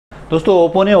दोस्तों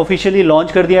ओप्पो ने officially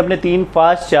launch कर दिया अपने 3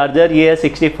 फास्ट चार्जर। ये है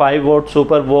 65 वोट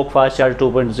सुपर वोक फास्ट चार्ज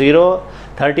 2.0,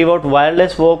 30 वोट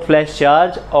वायरलेस वोक फ्लैश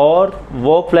चार्ज और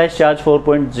वोक फ्लैश चार्ज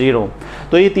 4.0।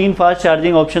 तो ये 3 फास्ट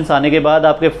चार्जिंग ऑप्शंस आने के बाद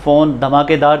आपके फ़ोन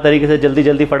धमाकेदार तरीके से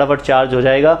जल्दी फटाफट चार्ज हो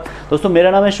जाएगा। दोस्तों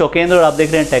मेरा नाम है शौकेंद्र और आप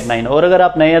देख रहे हैं टेक9। और अगर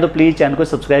आप नए हैं तो प्लीज़ चैनल को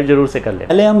सब्सक्राइब जरूर से कर लें।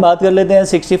 पहले हम बात कर लेते हैं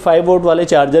 65 वोट वाले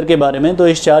चार्जर के बारे में। तो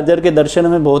इस चार्जर के दर्शन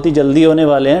हमें बहुत ही जल्दी होने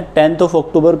वाले हैं। 10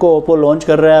 अक्टूबर को ओप्पो लॉन्च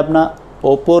कर रहा है अपना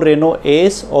ओप्पो रेनो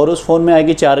एस, और उस फ़ोन में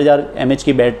आएगी 4000 mAh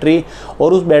की बैटरी,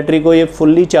 और उस बैटरी को ये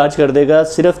फुल्ली चार्ज कर देगा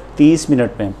सिर्फ 30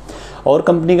 मिनट में। और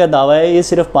कंपनी का दावा है ये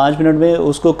सिर्फ 5 मिनट में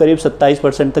उसको करीब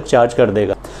 27% तक चार्ज कर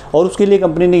देगा। और उसके लिए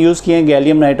कंपनी ने यूज़ किए हैं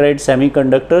गैलियम नाइट्राइड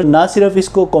सेमीकंडक्टर। ना सिर्फ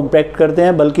इसको कॉम्पैक्ट करते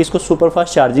हैं बल्कि इसको सुपर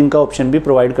फास्ट चार्जिंग का ऑप्शन भी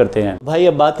प्रोवाइड करते हैं। भाई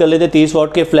अब बात कर लेते हैं 30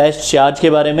 वाट के फ्लैश चार्ज के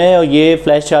बारे में। और ये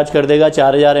फ्लैश चार्ज कर देगा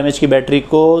 4000 mAh की बैटरी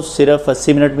को सिर्फ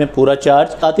 80 मिनट में पूरा चार्ज।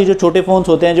 साथ ही जो छोटे फ़ोन्स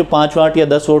होते हैं जो 5 वाट या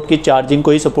 10 वाट की चार्जिंग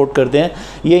को ही सपोर्ट करते हैं,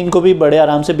 ये इनको भी बड़े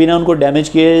आराम से बिना उनको डैमेज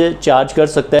किए चार्ज कर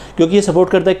सकता है, क्योंकि ये सपोर्ट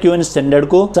करता है QoS स्टैंडर्ड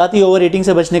को। साथ ही ओवर हीटिंग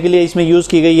से बचने के लिए इसमें यूज़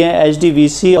की गई है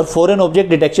HDVC और फॉरेन ऑब्जेक्ट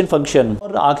डिटेक्शन फंक्शन।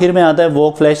 और आखिर में आता है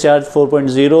वोक फ्लैश चार्ज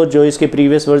 4.0, जो इसके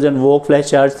प्रीवियस वर्जन वोक फ्लैश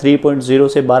चार्ज 3.0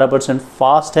 से 12%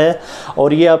 फास्ट है।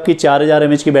 और ये आपकी 4000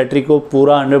 mAh की बैटरी को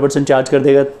पूरा 100% चार्ज कर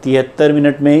देगा 73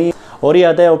 मिनट में ही। और ये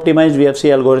आता है ऑप्टिमाइज्ड VFC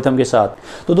एल्गोरिथम के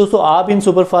साथ। तो दोस्तों आप इन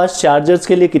सुपर फास्ट चार्जर्स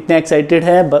के लिए कितने एक्साइटेड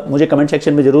हैं मुझे कमेंट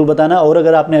सेक्शन में ज़रूर बताना। और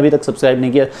अगर आपने अभी तक सब्सक्राइब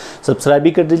नहीं किया, सब्सक्राइब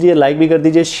भी कर दीजिए, लाइक भी कर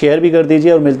दीजिए, शेयर भी कर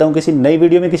दीजिए। और मिलता हूँ किसी नई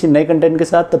वीडियो में किसी नए कंटेंट के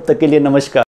साथ। तब तक के लिए नमस्कार।